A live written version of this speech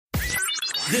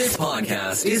This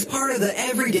podcast is part of the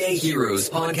Everyday Heroes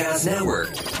Podcast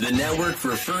Network, the network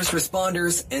for first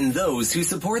responders and those who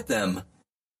support them.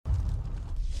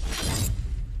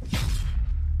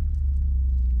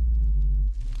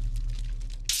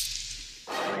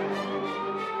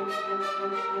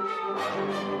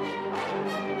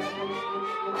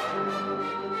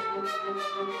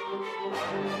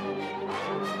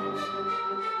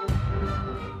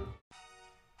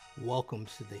 Welcome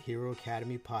to the Hero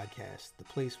Academy podcast, the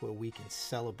place where we can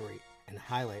celebrate and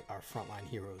highlight our frontline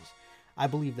heroes. I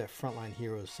believe that frontline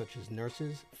heroes such as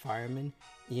nurses, firemen,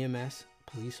 EMS,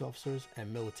 police officers,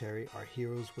 and military are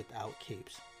heroes without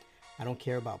capes. I don't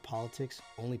care about politics,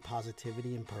 only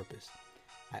positivity and purpose.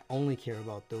 I only care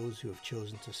about those who have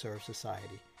chosen to serve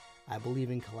society. I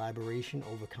believe in collaboration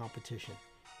over competition.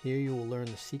 Here you will learn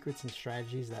the secrets and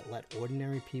strategies that let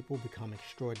ordinary people become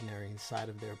extraordinary inside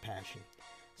of their passion.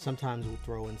 Sometimes we'll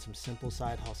throw in some simple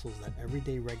side hustles that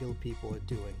everyday regular people are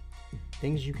doing.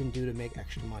 Things you can do to make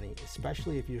extra money,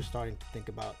 especially if you're starting to think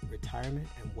about retirement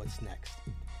and what's next.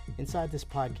 Inside this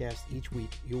podcast, each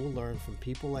week, you will learn from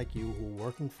people like you who are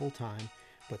working full-time,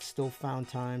 but still found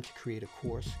time to create a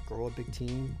course, grow a big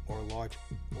team, or a large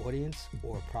audience,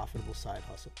 or a profitable side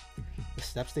hustle. The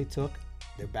steps they took,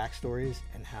 their backstories,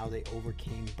 and how they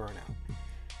overcame burnout.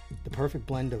 The perfect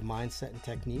blend of mindset and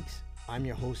techniques. I'm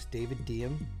your host, David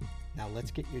Diem. Now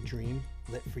let's get your dream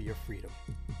lit for your freedom.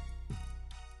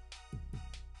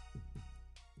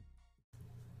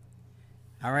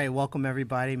 All right, welcome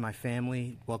everybody, my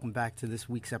family. Welcome back to this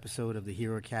week's episode of the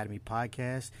Hero Academy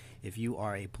podcast. If you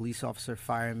are a police officer,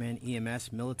 fireman,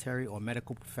 EMS, military, or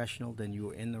medical professional, then you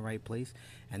are in the right place.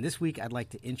 And this week, I'd like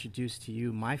to introduce to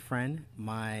you my friend,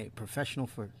 my professional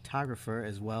photographer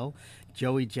as well,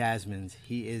 Joey Jazmines.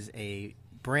 He is a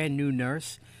brand new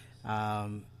nurse.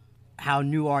 How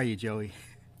new are you, Joey?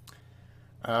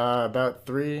 About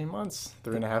 3 months,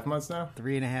 3.5 months now.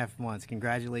 3.5 months.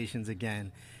 Congratulations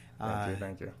again.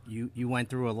 Thank you. You went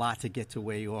through a lot to get to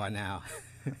where you are now.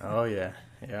 Oh yeah.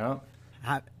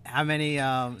 How many?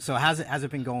 So how's it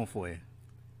been going for you?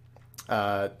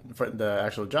 For the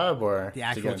actual job or the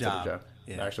actual to get into job? the job?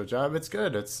 Yeah. The actual job, it's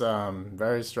good. It's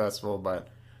very stressful, but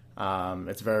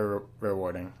it's very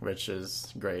rewarding, which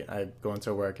is great. I go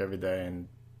into work every day and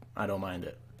I don't mind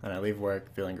it, and I leave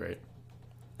work feeling great.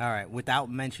 All right.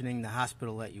 Without mentioning the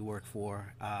hospital that you work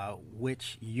for,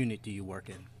 which unit do you work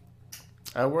in?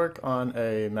 I work on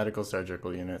a medical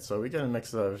surgical unit, so we get a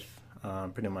mix of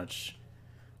pretty much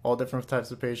all different types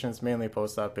of patients, mainly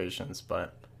post-op patients,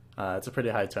 but it's a pretty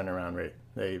high turnaround rate.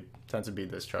 They tend to be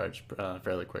discharged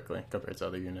fairly quickly compared to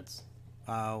other units.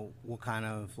 What kind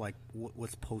of,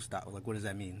 what's post-op? Like, what does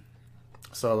that mean?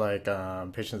 So,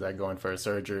 patients that go in for a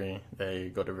surgery, they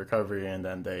go to recovery, and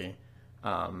then they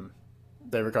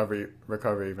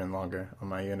recover even longer on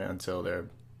my unit until they're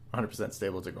 100%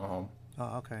 stable to go home.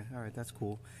 Oh, okay. All right. That's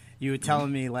cool. You were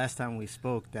telling me last time we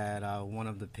spoke that one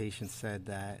of the patients said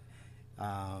that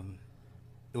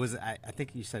it was, I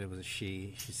think you said it was a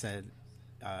she. She said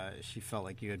she felt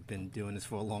like you had been doing this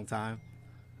for a long time.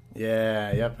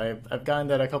 Yeah, yep. I've gotten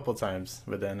that a couple times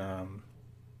within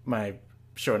my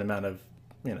short amount of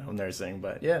nursing,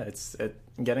 but yeah,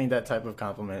 getting that type of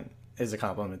compliment is a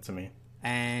compliment to me.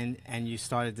 And you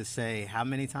started to say, how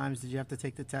many times did you have to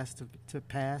take the test to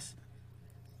pass?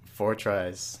 4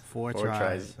 tries. Four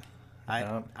tries.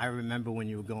 I remember when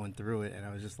you were going through it, and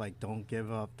I was just like, don't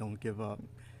give up.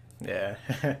 Yeah.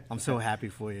 I'm so happy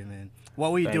for you, man.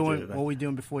 What were you doing? What were you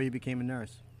doing before you became a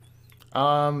nurse?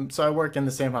 So I work in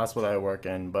the same hospital I work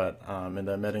in, but in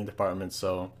the admitting department.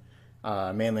 So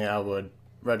mainly I would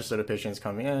register the patients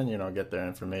coming in, get their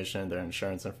information, their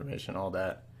insurance information, all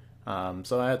that.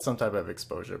 So I had some type of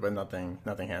exposure, but nothing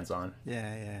hands-on.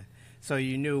 Yeah. So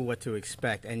you knew what to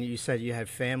expect, and you said you had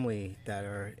family that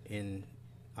are in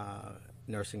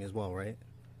nursing as well, right?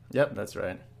 Yep, that's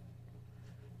right.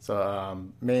 So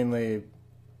mainly,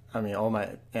 all my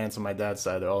aunts on my dad's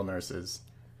side, they're all nurses.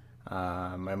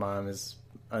 My mom is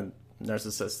a nurse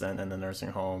assistant in the nursing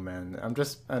home, and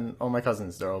all my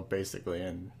cousins, they're all basically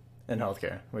in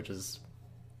healthcare, which is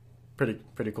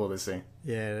pretty cool to see.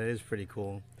 Yeah, that is pretty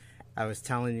cool. I was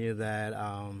telling you that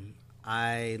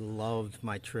I loved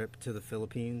my trip to the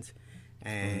Philippines,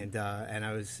 and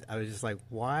I was just like,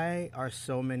 why are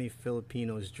so many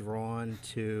Filipinos drawn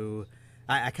to?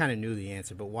 I kind of knew the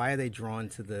answer, but why are they drawn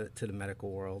to the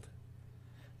medical world?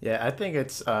 Yeah, I think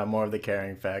it's more of the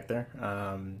caring factor.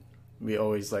 We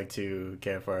always like to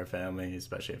care for our family,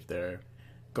 especially if they're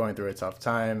going through a tough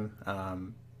time.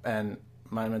 And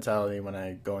my mentality when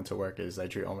I go into work is I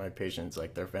treat all my patients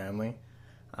like their family.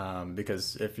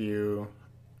 Because if you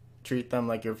treat them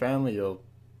like your family, you'll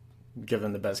give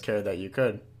them the best care that you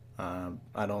could.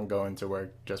 I don't go into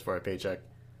work just for a paycheck.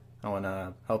 I want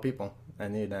to help people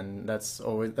in need, and that's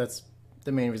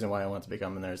the main reason why I want to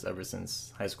become a nurse ever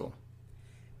since high school.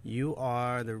 You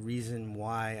are the reason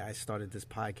why I started this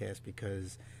podcast,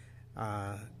 because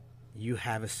you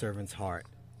have a servant's heart,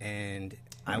 and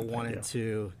I wanted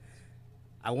to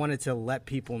let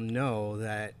people know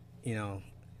that, you know,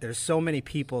 there's so many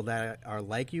people that are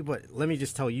like you. But let me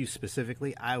just tell you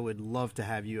specifically, I would love to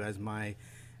have you as my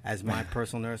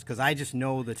personal nurse, because I just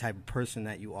know the type of person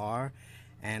that you are,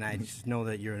 and I just know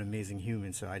that you're an amazing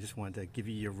human. So I just wanted to give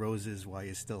you your roses while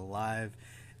you're still alive,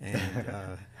 and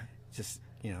just,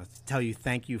 you know, tell you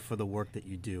thank you for the work that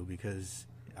you do, because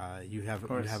you have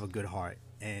a good heart,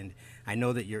 and I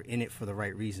know that you're in it for the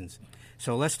right reasons.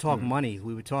 So let's talk money.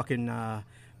 We were talking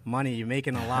money. You're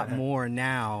making a lot more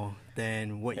now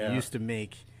than what you used to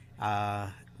make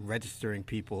registering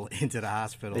people into the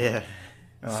hospital. Yeah.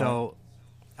 So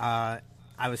I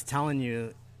was telling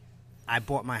you, I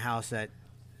bought my house at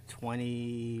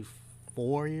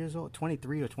 24 years old,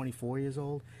 23 or 24 years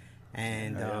old,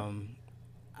 and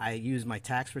I used my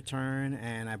tax return,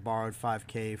 and I borrowed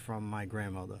 $5,000 from my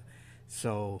grandmother.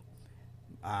 So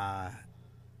I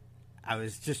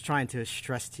was just trying to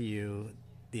stress to you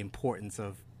the importance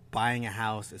of buying a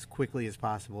house as quickly as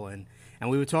possible. And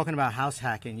we were talking about house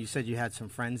hacking. You said you had some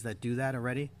friends that do that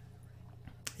already?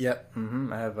 Yep.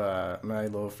 I have my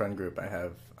little friend group. I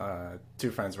have 2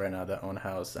 friends right now that own a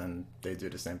house, and they do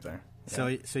the same thing.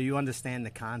 Yeah. So you understand the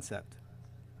concept?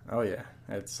 Oh, yeah.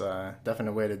 It's definitely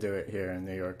a way to do it here in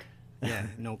New York. Yeah,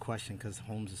 no question, because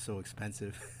homes are so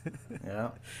expensive.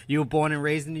 Yeah. You were born and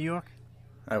raised in New York?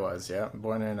 I was, yeah.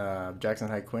 Born in Jackson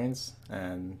Heights, Queens,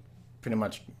 and pretty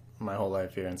much my whole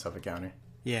life here in Suffolk County.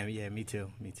 Yeah, me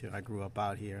too. I grew up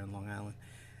out here in Long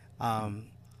Island.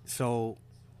 So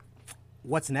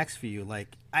what's next for you?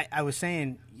 Like I was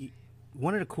saying,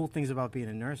 one of the cool things about being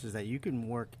a nurse is that you can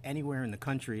work anywhere in the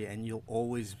country, and you'll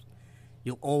always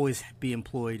be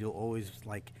employed. You'll always,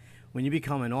 like, when you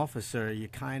become an officer, you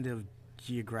kind of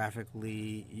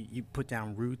geographically, you put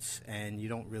down roots, and you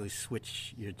don't really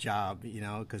switch your job, you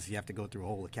know, because you have to go through a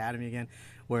whole academy again.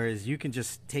 Whereas you can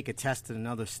just take a test in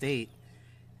another state.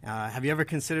 Have you ever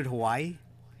considered Hawaii?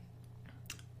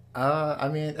 I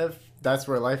mean, if that's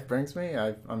where life brings me,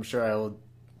 I'm sure I will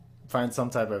find some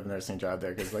type of nursing job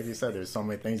there, because like you said, there's so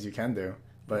many things you can do.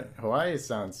 But Hawaii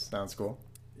sounds cool.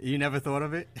 You never thought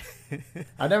of it?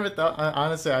 I never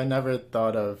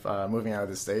thought of moving out of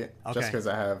the state, just because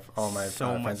I have all my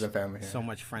friends and family here. So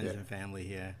much friends and family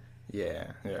here.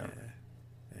 Yeah,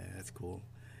 that's cool.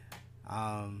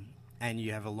 And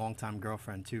you have a longtime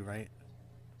girlfriend too, right?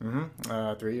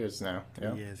 3 years now.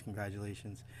 3 years.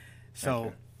 Congratulations.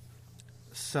 So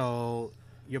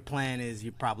your plan is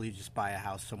you probably just buy a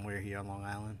house somewhere here on Long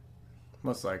Island?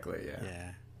 Most likely, yeah.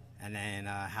 Yeah. And then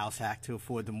house hack to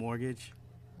afford the mortgage?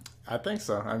 I think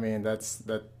so. I mean, that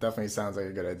definitely sounds like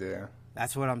a good idea.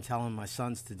 That's what I'm telling my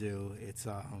sons to do. It's,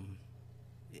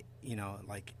 you know,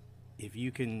 like, if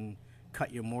you can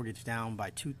cut your mortgage down by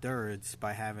 2/3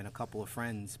 by having a couple of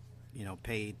friends, you know,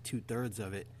 pay 2/3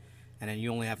 of it, and then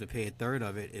you only have to pay 1/3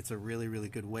 of it, it's a really, really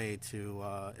good way to,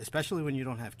 especially when you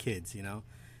don't have kids, you know.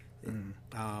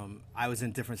 I was in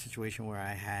a different situation where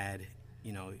I had,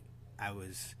 you know,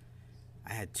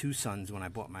 I had 2 sons when I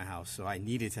bought my house, so I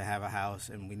needed to have a house,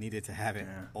 and we needed to have it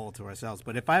all to ourselves.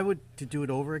 But if I would to do it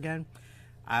over again,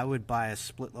 I would buy a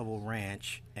split-level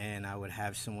ranch, and I would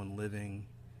have someone living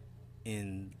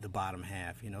in the bottom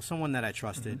half. You know, someone that I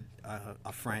trusted,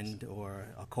 a friend or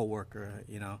a coworker.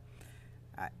 You know,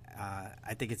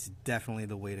 I think it's definitely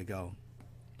the way to go.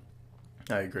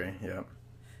 I agree. Yeah.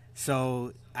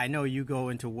 So I know you go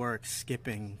into work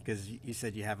skipping because you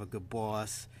said you have a good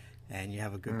boss and you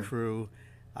have a good crew.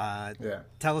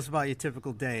 Tell us about your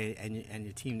typical day and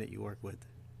your team that you work with.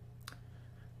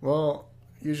 Well,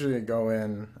 usually I go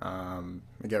in, I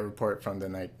get a report from the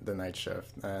night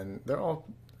shift, and they're all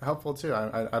helpful too.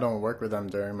 I don't work with them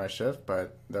during my shift,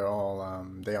 but they're all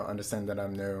they all understand that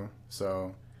I'm new.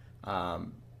 So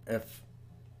if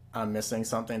I'm missing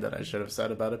something that I should have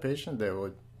said about a patient, they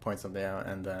would point something out,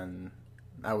 and then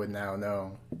I would now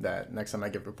know that next time I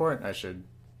give a report, I should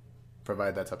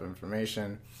provide that type of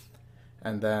information.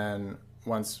 And then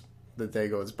once the day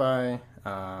goes by,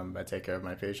 I take care of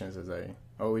my patients as I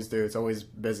always do. It's always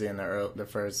busy in the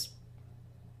first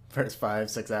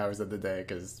 5-6 hours of the day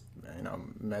because, you know,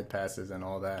 med passes and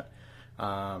all that.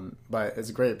 But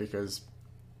it's great because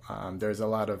there's a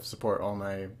lot of support. All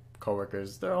my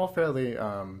coworkers, they're all fairly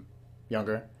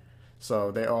younger,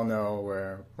 so they all know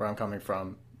where I'm coming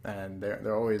from, and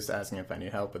they're always asking if I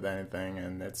need help with anything.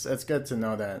 And it's good to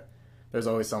know that there's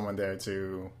always someone there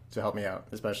to help me out,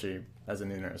 especially as a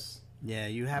new nurse. Yeah,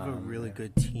 you have a really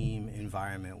good team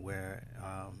environment where,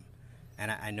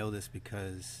 and I know this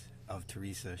because of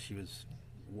Teresa. She's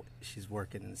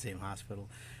working in the same hospital,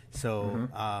 so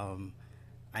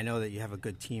I know that you have a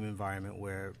good team environment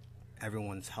where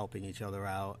everyone's helping each other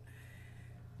out.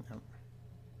 Yep.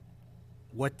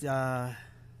 What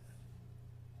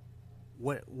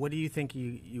do you think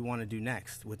you want to do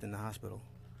next within the hospital?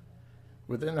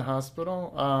 Within the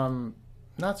hospital,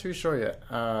 not too sure yet.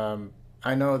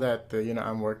 I know that the unit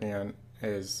I'm working on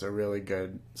is a really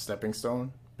good stepping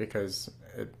stone because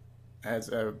it has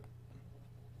a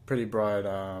pretty broad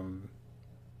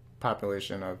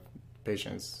population of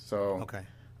patients. So Okay.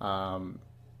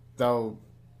 They'll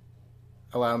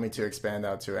allow me to expand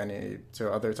out to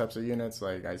other types of units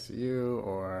like ICU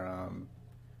or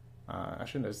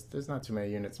actually there's not too many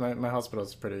units. My hospital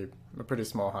is a pretty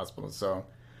small hospital. So,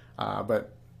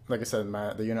 but like I said,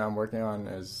 the unit I'm working on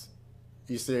is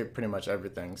you see pretty much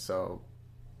everything. So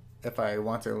if I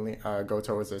want to go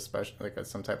towards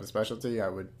some type of specialty, I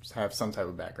would have some type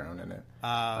of background in it.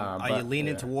 Are you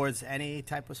leaning towards any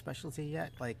type of specialty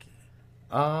yet? Like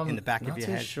in the back of your head?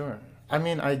 Not too sure. I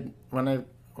mean, when I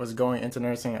was going into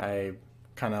nursing, I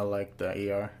kind of liked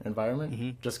the ER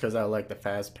environment just because I like the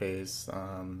fast pace,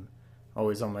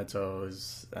 always on my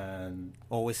toes, and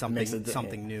always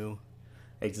something new.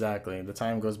 Exactly. The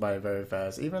time goes by very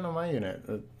fast. Even on my unit,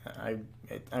 I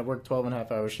work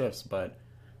 12.5-hour shifts, but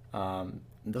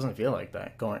it doesn't feel like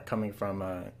that coming from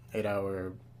a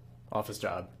 8-hour office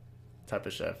job type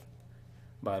of shift.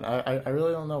 But I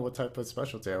really don't know what type of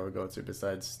specialty I would go to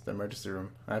besides the emergency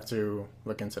room. I have to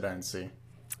look into that and see.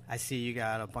 I see you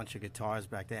got a bunch of guitars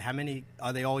back there. How many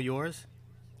are they? All yours?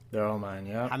 They're all mine.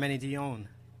 Yeah. How many do you own?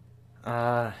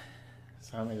 So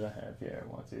how many do I have here?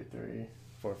 1, 2, 3,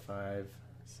 4, 5,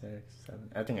 6,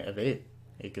 7. I think I have 8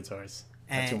 guitars.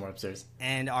 I have 2 more upstairs.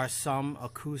 And are some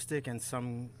acoustic and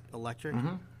some electric?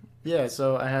 Yeah.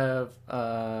 So I have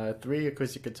 3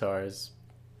 acoustic guitars.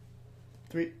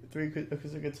 Three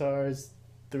acoustic guitars,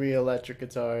 3 electric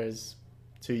guitars,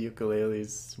 2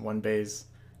 ukuleles, 1 bass.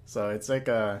 So it's like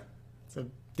it's a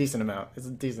decent amount. It's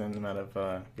a decent amount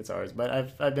of guitars.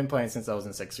 But I've been playing since I was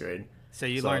in 6th grade. So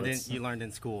you learned in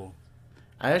school.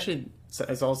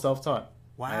 It's all self-taught.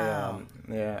 Wow.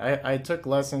 I took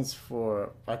lessons when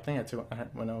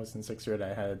I was in 6th grade.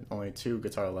 I had only 2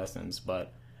 guitar lessons,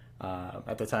 but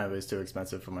at the time it was too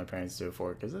expensive for my parents to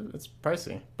afford because it's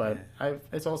pricey. But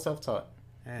it's all self-taught.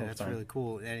 Yeah, that's really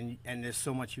cool. And there's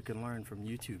so much you can learn from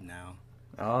YouTube now.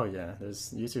 Oh yeah,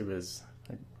 YouTube is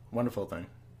a wonderful thing.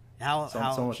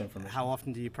 So much information. How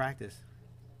often do you practice?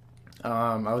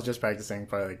 I was just practicing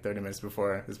probably like 30 minutes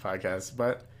before this podcast,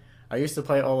 but I used to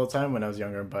play all the time when I was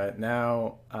younger. But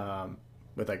now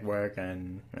with like work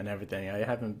and everything, I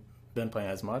haven't been playing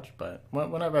as much. But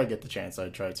whenever I get the chance, I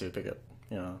try to pick up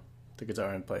the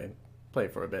guitar and play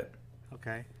for a bit.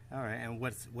 Okay. All right, and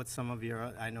what's some of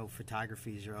your? I know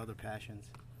photography is your other passions.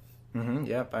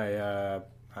 Yep. A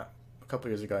couple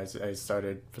years ago, I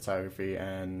started photography,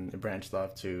 and it branched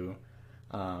off to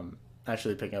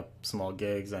actually picking up small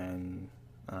gigs and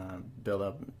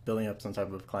building up some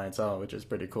type of clientele, which is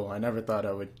pretty cool. I never thought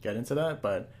I would get into that,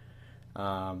 but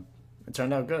it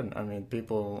turned out good. I mean,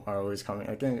 people are always coming,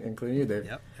 again, including you, Dave.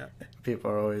 Yep.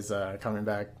 People are always coming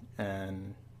back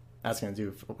and asking to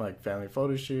do like family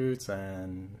photo shoots,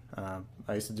 and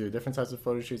I used to do different types of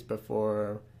photo shoots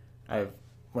before I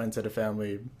went to the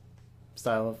family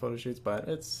style of photo shoots. But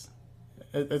it's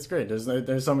great.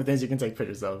 There's so many things you can take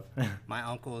pictures of. My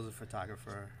uncle is a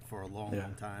photographer for a long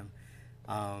time,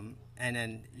 and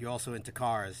then you're also into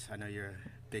cars. I know you're a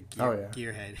big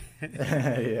gearhead.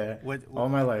 Yeah, all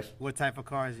my life. What type of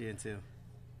cars are you into?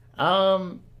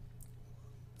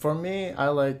 For me, I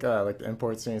like the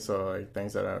import scene, so like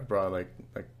things that are brought, like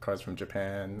cars from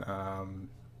Japan.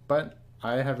 But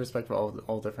I have respect for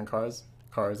all different cars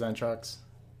and trucks.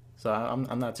 So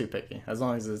I'm not too picky as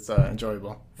long as it's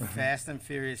enjoyable. Fast and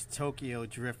Furious Tokyo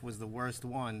Drift was the worst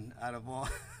one out of all.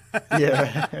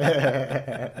 Yeah.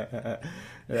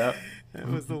 It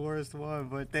was the worst one,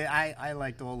 but I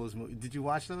liked all those movies. Did you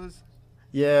watch those?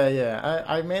 Yeah.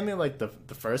 I mainly like the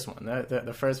first one.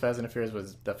 The first Fast and the Furious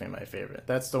was definitely my favorite.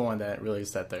 That's the one that really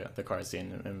set the car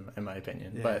scene in my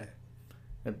opinion. Yeah. But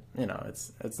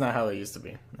it's not how it used to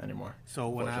be anymore. So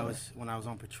when I was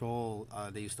on patrol,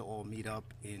 they used to all meet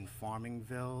up in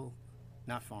Farmingdale,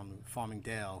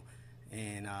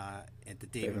 and at the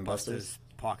Dave and Buster's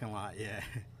parking lot. Yeah.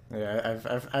 Yeah,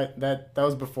 that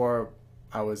was before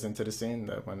I was into the scene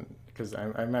that when because I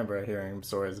remember hearing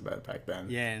stories about it back then.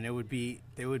 Yeah, and there would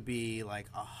be like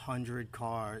 100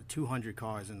 cars, 200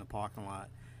 cars in the parking lot.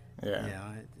 Yeah.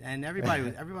 Yeah, and everybody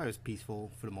was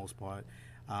peaceful for the most part.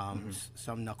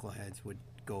 Some knuckleheads would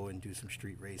go and do some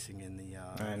street racing in the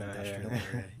industrial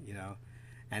area, you know.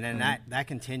 And then that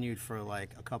continued for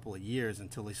like a couple of years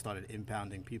until they started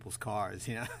impounding people's cars,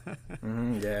 you know.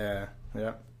 Yeah.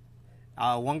 Yeah.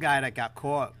 One guy that got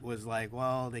caught was like,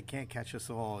 "Well, they can't catch us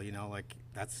all," you know, like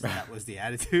that was the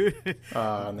attitude.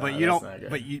 No, but you don't, not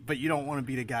good. but you don't want to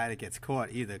be the guy that gets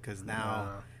caught either, because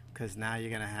now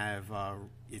you're gonna have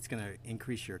it's gonna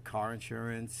increase your car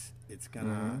insurance. It's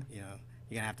gonna you're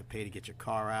gonna have to pay to get your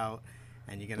car out,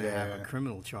 and you're gonna have a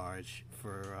criminal charge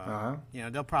for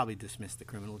they'll probably dismiss the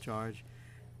criminal charge,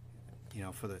 you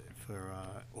know, for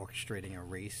orchestrating a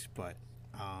race, but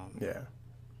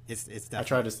it's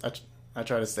definitely. I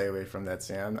try to stay away from that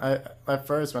scene. At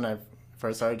first, when I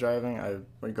first started driving, I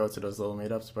would go to those little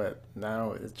meetups, but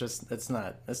now it's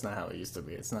not how it used to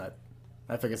be. It's not.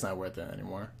 I think it's not worth it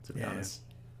anymore, to be honest.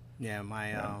 Yeah,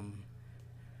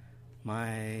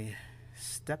 my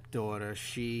stepdaughter,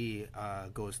 she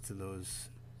goes to those.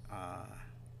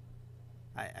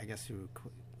 I guess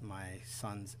my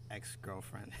son's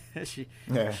ex-girlfriend.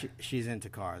 She's into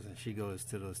cars, and she goes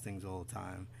to those things all the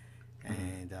time.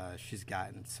 And she's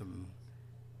gotten some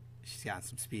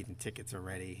speeding tickets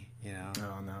already, you know.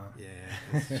 Oh no. Yeah,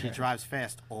 'cause she drives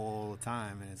fast all the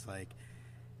time, and it's like,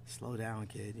 slow down,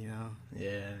 kid, you know.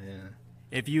 Yeah.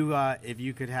 If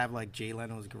you could have like Jay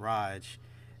Leno's garage,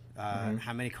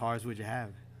 how many cars would you have?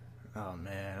 Oh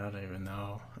man, I don't even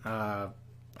know. I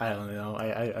don't know.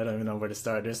 I don't even know where to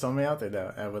start. There's so many out there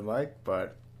that I would like,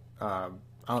 but I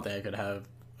don't think I could have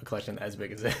a collection as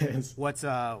big as it is. What's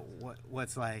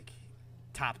like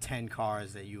top 10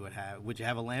 cars that you would have? Would you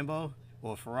have a Lambo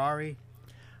or a Ferrari?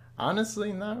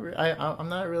 Honestly, not. I'm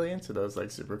not really into those like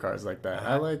supercars like that.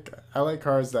 I like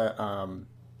cars that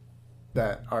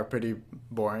that are pretty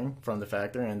boring from the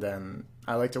factory, and then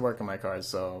I like to work on my cars,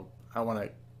 so I want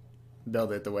to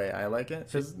build it the way I like it.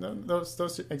 Because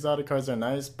those exotic cars are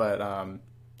nice, but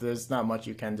there's not much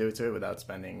you can do to it without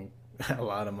spending a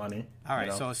lot of money. All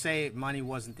right, so say money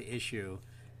wasn't the issue,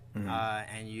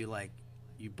 and you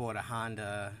bought a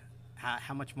Honda.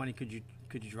 How much money could you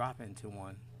drop into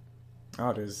one? Oh,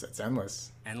 it's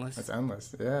endless. Endless? It's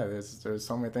endless. Yeah, there's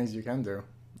so many things you can do.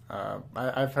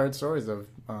 I've heard stories of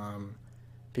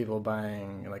people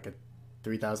buying like a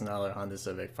 $3,000 Honda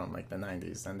Civic from like the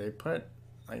 90s, and they put,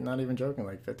 like, not even joking,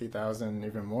 like $50,000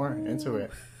 even more into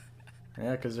it.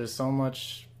 Yeah, because there's so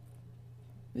much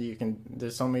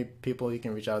there's so many people you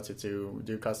can reach out to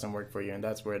do custom work for you, and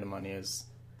that's where the money is.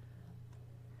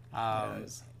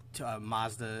 Mazda,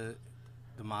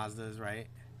 the Mazdas, right?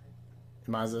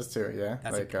 Mazdas too, yeah.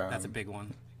 That's a big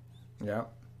one. Yeah,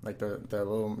 like the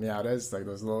little Miatas, like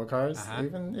those little cars.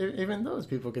 Even those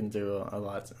people can do a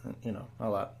lot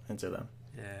into them.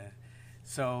 Yeah.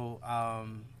 So,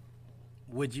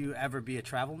 would you ever be a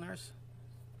travel nurse?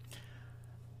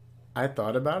 I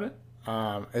thought about it.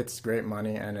 It's great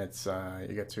money, and it's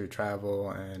you get to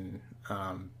travel, and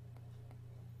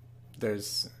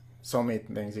there's so many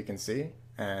things you can see,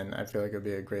 and I feel like it'd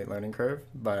be a great learning curve.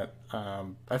 But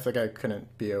I feel like I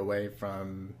couldn't be away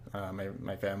from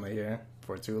my family here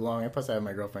for too long, and plus I have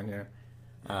my girlfriend here.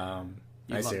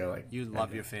 See her like you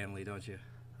love your family, don't you?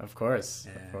 Of course,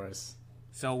 of course.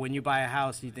 So when you buy a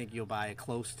house, you think you'll buy it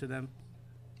close to them?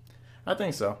 I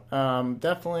think so.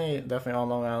 Definitely on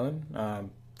Long Island.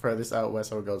 Furthest out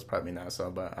west I would go is probably Nassau,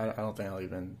 but I don't think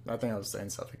I think I'll stay in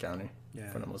Suffolk County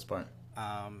for the most part.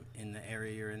 In the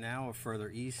area you're in now, or further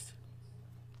east?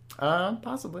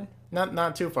 Possibly.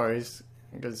 Not too far east,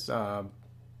 because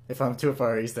if I'm too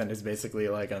far east, then it's basically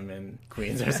like I'm in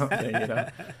Queens or something, you know?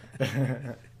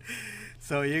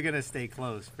 So you're going to stay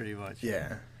close, pretty much.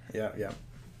 Yeah.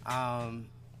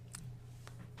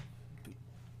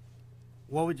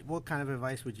 What kind of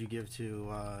advice would you give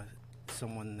to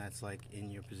someone that's like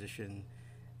in your position,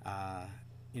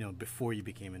 before you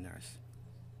became a nurse?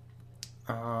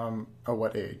 At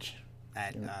what age?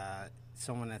 At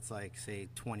someone that's like, say,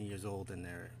 20 years old and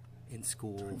they're in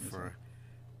school for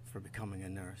becoming a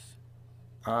nurse.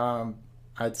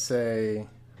 I'd say,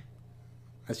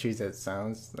 as cheesy as it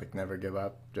sounds, like, never give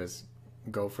up. Just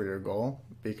go for your goal,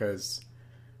 because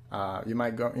you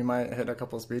might hit a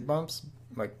couple speed bumps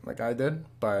like I did,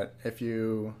 but if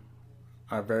you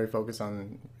are very focused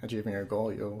on achieving your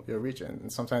goal, you'll reach it.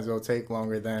 And sometimes it'll take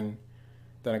longer than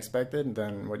expected,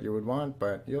 than what you would want,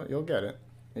 but you'll get it.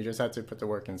 You just have to put the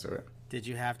work into it. Did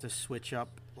you have to switch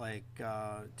up? Like,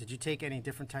 did you take any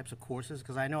different types of courses?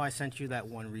 Because I know I sent you that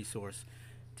one resource.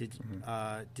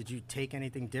 Did you take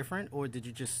anything different, or did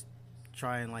you just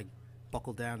try and like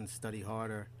buckle down and study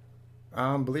harder?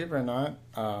 Believe it or not,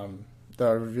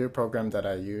 the review program that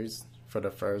I used for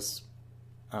the first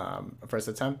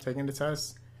attempt taking the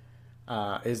test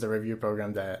is the review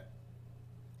program that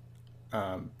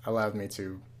allowed me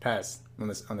to pass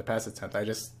on the pass attempt. I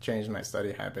just changed my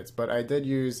study habits, but I did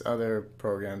use other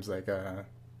programs like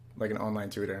an online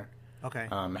tutor. Okay.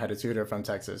 I had a tutor from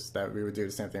Texas that we would do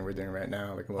the same thing we're doing right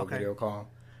now, like a little video call.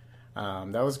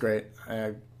 That was great.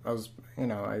 I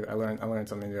learned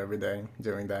something new every day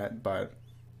doing that, but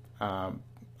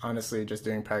honestly, just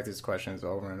doing practice questions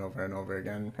over and over and over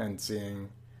again and seeing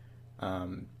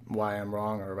why I'm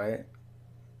wrong or right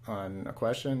on a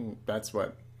question, that's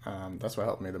what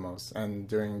helped me the most. And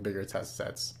doing bigger test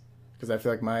sets, because I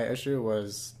feel like my issue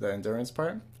was the endurance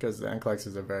part, because the NCLEX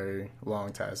is a very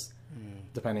long test,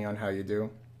 depending on how you do.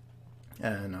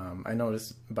 And I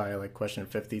noticed by like question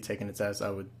 50 taking the test, I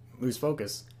would lose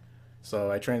focus.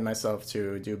 So I trained myself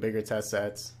to do bigger test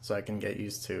sets so I can get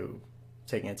used to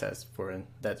taking a test for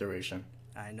that duration.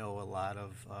 I know a lot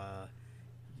of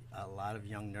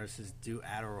young nurses do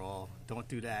Adderall. Don't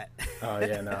do that. Oh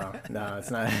yeah, no, it's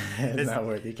not. It's not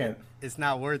worth it. You can't. It's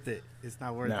not worth it. It's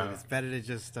not worth No. it. It's better to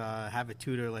just have a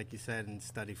tutor, like you said, and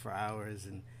study for hours.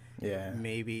 And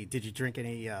maybe, did you drink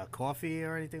any coffee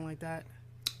or anything like that?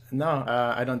 No,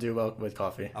 I don't do well with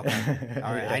coffee. Okay,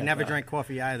 all right. I never drank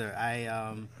coffee either.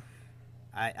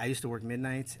 I used to work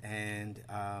midnights, and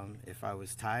if I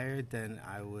was tired, then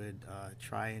I would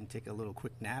try and take a little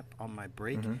quick nap on my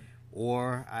break,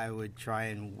 or I would try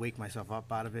and wake myself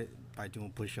up out of it by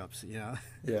doing push-ups. You know.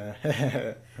 Yeah.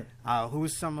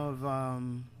 Who's some of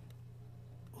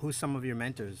your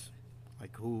mentors?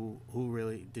 Like who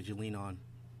really did you lean on?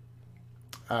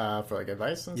 For like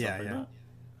advice and stuff like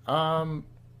that.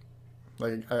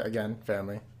 Like again,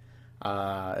 family.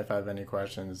 If I have any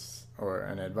questions or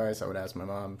any advice, I would ask my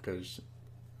mom, because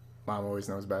mom always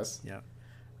knows best. Yeah.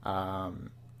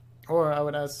 Or I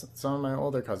would ask some of my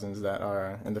older cousins that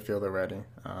are in the field already.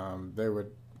 They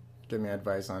would give me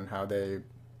advice on how they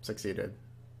succeeded,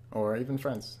 or even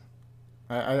friends.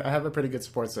 I have a pretty good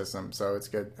support system, so it's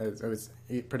good. It was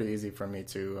pretty easy for me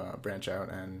to branch out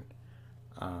and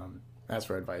ask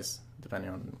for advice,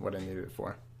 depending on what I needed it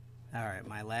for. All right,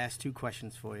 my last two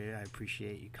questions for you. I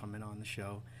appreciate you coming on the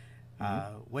show.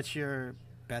 What's your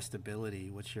best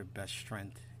ability? What's your best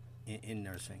strength in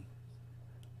nursing?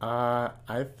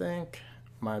 I think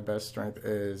my best strength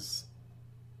is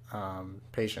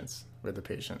patience with the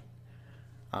patient,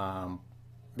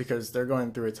 because they're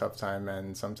going through a tough time,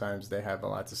 and sometimes they have a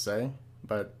lot to say.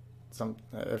 But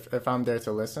if I'm there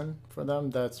to listen for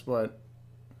them, that's what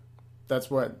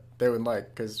they would like,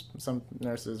 because some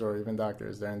nurses or even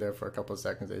doctors, they're in there for a couple of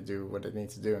seconds, they do what they need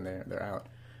to do, and they're out.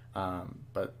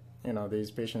 But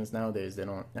these patients nowadays, they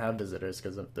don't have visitors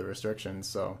because of the restrictions,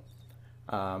 so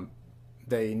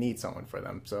they need someone for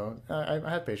them. So I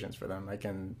have patience for them. I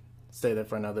can stay there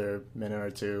for another minute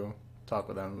or two, talk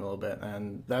with them a little bit,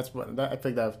 and I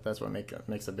think that's what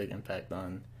makes a big impact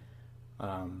on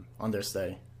their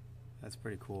stay. That's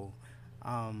pretty cool.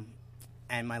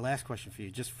 And my last question for you,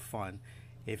 just for fun,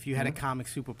 if you had a comic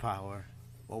superpower,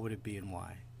 what would it be and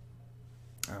why?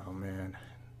 Oh man,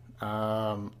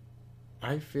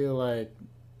 I feel like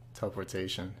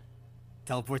teleportation.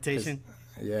 Teleportation?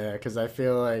 Yeah, because I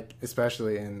feel like,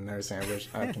 especially in nursing, I wish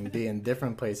I can be in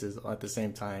different places at the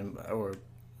same time, or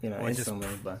instantly.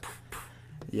 But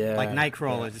yeah, like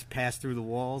Nightcrawler, just pass through the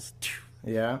walls.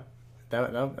 Yeah,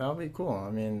 that'll be cool.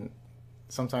 I mean,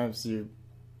 sometimes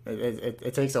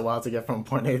it takes a while to get from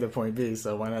point A to point B,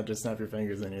 so why not just snap your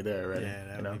fingers and you're there, right? Yeah,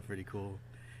 that would be pretty cool.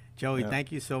 Joey,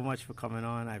 thank you so much for coming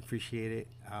on. I appreciate it.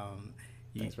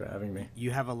 Thanks for having me.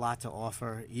 You have a lot to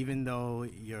offer, even though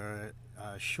you're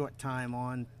a short time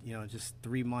on, just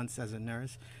 3 months as a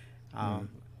nurse.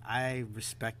 I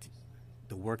respect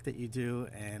the work that you do,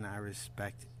 and I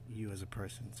respect you as a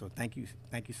person. So thank you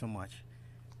so much.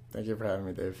 Thank you for having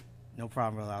me, Dave. No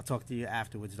problem, brother. I'll talk to you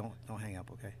afterwards. Don't hang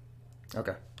up, okay?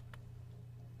 Okay.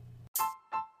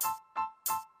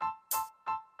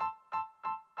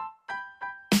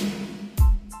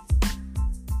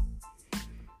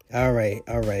 All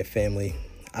right, family.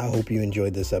 I hope you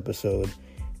enjoyed this episode.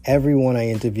 Everyone I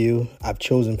interview, I've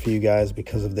chosen for you guys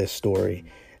because of their story,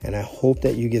 and I hope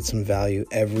that you get some value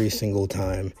every single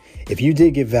time. If you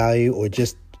did get value, or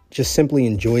just simply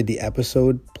enjoyed the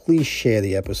episode, please share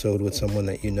the episode with someone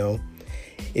that you know.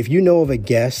 If you know of a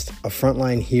guest, a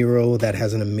frontline hero that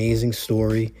has an amazing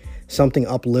story, something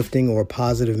uplifting or a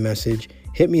positive message,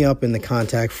 hit me up in the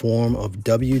contact form of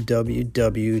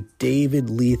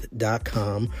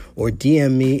www.davidleith.com or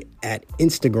DM me at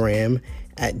Instagram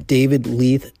at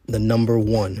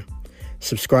davidleith1.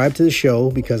 Subscribe to the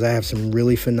show because I have some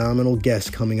really phenomenal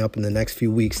guests coming up in the next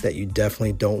few weeks that you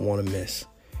definitely don't want to miss.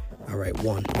 All right,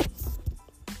 1.